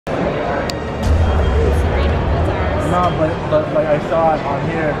No, but like I saw it on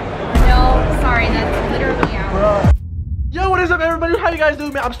here. No, sorry, that's literally out. Bro. Yo, what is up, everybody? How you guys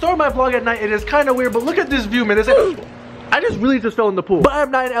doing, man? I'm starting my vlog at night. It is kind of weird, but look at this view, man. I just really just fell in the pool. But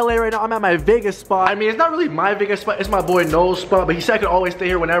I'm not in LA right now. I'm at my Vegas spot. I mean, it's not really my Vegas spot. It's my boy Noel's spot, but he said I could always stay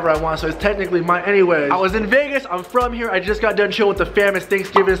here whenever I want, so it's technically mine anyways. I was in Vegas. I'm from here. I just got done chilling with the fam. It's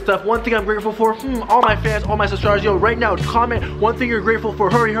Thanksgiving and stuff. One thing I'm grateful for, all my fans, all my subscribers, yo, right now, comment one thing you're grateful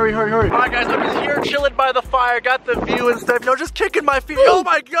for. Hurry, hurry, hurry, hurry. All right, guys, I'm just here chilling by the fire. Got the view and stuff. You know, just kicking my feet. Oh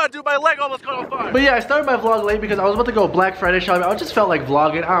my God, dude, my leg almost caught on fire. But yeah, I started my vlog late because I was about to go Black Friday shopping. I just felt like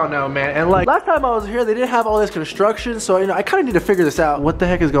vlogging. I don't know, man. And like, last time I was here, they didn't have all this construction, so, you know, I kind of need to figure this out. What the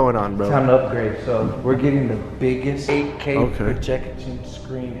heck is going on, bro? Time to upgrade. So we're getting the biggest 8K projection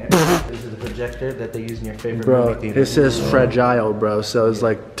screen ever. This is the projector that they use in your favorite movie theater. It says fragile, bro. So it's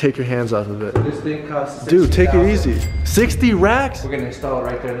like, take your hands off of it. This thing costs dude, take it easy. 60 racks? We're gonna install it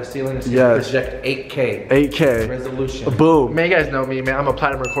right there in the ceiling. It's yes. Project 8K. 8K. Resolution. Boom. Man, you guys know me, man. I'm a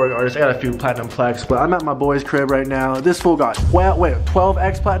platinum recording artist. I got a few platinum plaques, but I'm at my boy's crib right now. This fool got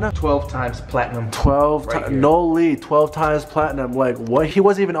 12x platinum? 12 times platinum. 12 times. No lead. 12 times platinum. Like, what? He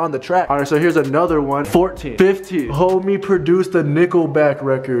wasn't even on the track. All right, so here's another one. 14. 15. Homie produced a Nickelback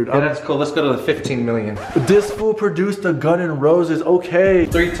record. Yeah, that's cool. Let's go to the 15 million. This fool produced a Guns N' Roses. Okay.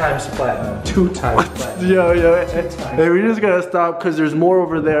 3 times platinum. 2 times platinum. Yo. Hey, we just gotta stop because there's more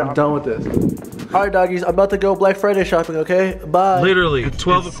over there. I'm done with this. All right, doggies. I'm about to go Black Friday shopping, okay? Bye. Literally,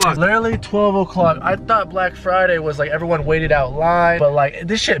 12 o'clock. Literally 12 o'clock. I thought Black Friday was like everyone waited out line, but like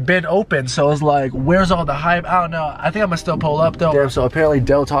this shit been open, so it's like, where's all the hype? I don't know. I think I'm gonna still pull up though. Damn, so apparently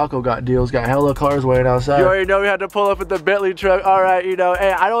Del Taco got deals, got hella cars waiting outside. You already know we had to pull up with the Bentley truck. All right, you know,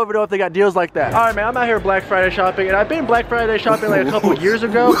 hey, I don't even know if they got deals like that. All right, man, I'm out here Black Friday shopping, and I've been Black Friday shopping like a couple years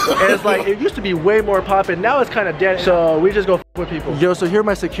ago, and it's like, it used to be way more popping. Now it's kind of dead, so we just go with people. Yo, so here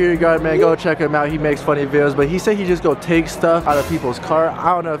my security guard, man, go check him out. He makes funny videos, but he said he just go take stuff out of people's car.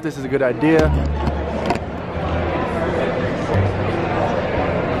 I don't know if this is a good idea.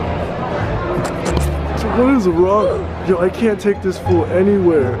 What is wrong? Yo, I can't take this fool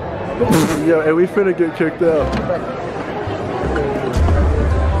anywhere. Yo, and we finna get kicked out.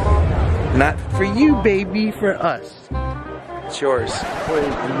 Not for you, baby, for us. It's yours. Wait,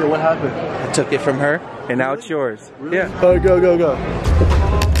 yo, what happened? I took it from her, and now it's yours. Really? Yeah. All right, go.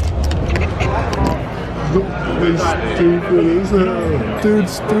 He's stupid as hell. Dude,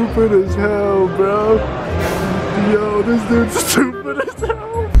 stupid as hell, bro. Yo, this dude's stupid as hell.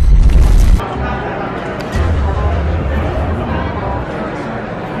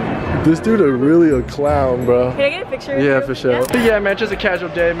 This dude is really a clown, bro. Can I get a picture? Yeah, for sure. Yeah? But yeah, man, just a casual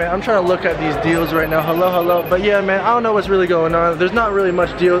day, man. I'm trying to look at these deals right now. Hello. But yeah, man, I don't know what's really going on. There's not really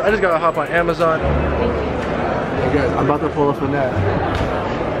much deals. I just gotta hop on Amazon. Okay, I'm about to pull up on that.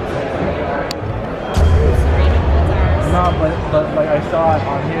 No, but like I saw it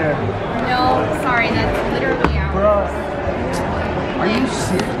on here. No, sorry, that's literally out. Bro, are you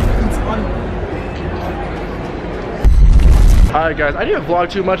serious? It's on. Alright guys, I didn't vlog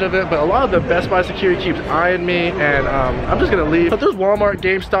too much of it, but a lot of the Best Buy security keeps eyeing me, and I'm just gonna leave. But there's Walmart,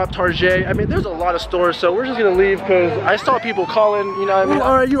 GameStop, Target. I mean, there's a lot of stores, so we're just gonna leave because I saw people calling, you know what I mean?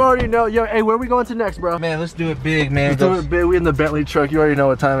 Alright, you already know. Yo, hey, where are we going to next, bro? Man, let's do it big, man. Let's do it big. We in the Bentley truck. You already know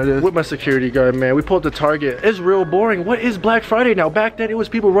what time it is. With my security guard, man. We pulled the Target. It's real boring. What is Black Friday now? Back then, it was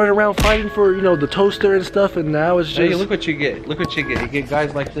people running around fighting for, you know, the toster and stuff, and now it's just... Hey, look what you get. Look what you get. You get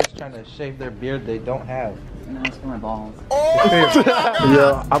guys like this trying to shave their beard they don't have. No, it's for my balls.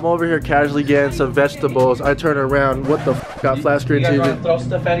 Yo, I'm over here casually getting some vegetables. I turn around. What the f? Got flat screen TV. You guys TV. want to throw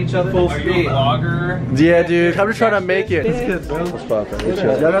stuff at each other? Full speed. Are you a vlogger? Yeah, dude. I'm just trying to make it. What's poppin'?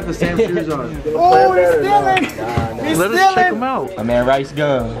 Y'all got the same shoes on. Oh, he's stealing! Let us check them out. My man Rice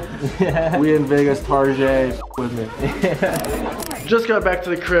gun. We in Vegas, Target. With me. Just got back to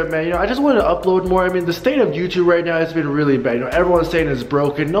the crib, man. You know, I just wanted to upload more. I mean, the state of YouTube right now has been really bad. You know, everyone's saying it's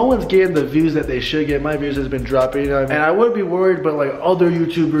broken. No one's getting the views that they should get. My views has been dropping, you know what I mean? And I would be worried, but like other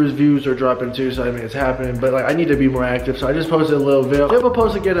YouTubers' views are dropping too, so I mean, it's happening. But like, I need to be more active, so I just posted a little video. I'm gonna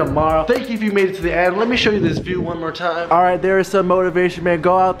post again tomorrow. Thank you if you made it to the end. Let me show you this view one more time. All right, there is some motivation, man.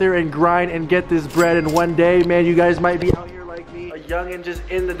 Go out there and grind and get this bread, and one day, man, you guys might be out here like me, a young and just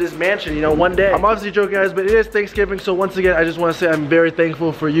in this mansion, you know, one day. I'm obviously joking, guys, but it is Thanksgiving, so once again, I just want to say I'm very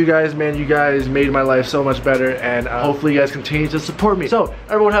thankful for you guys, man. You guys made my life so much better, and hopefully you guys continue to support me. So,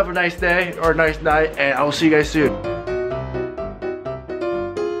 everyone have a nice day, or a nice night, and I will see you guys soon.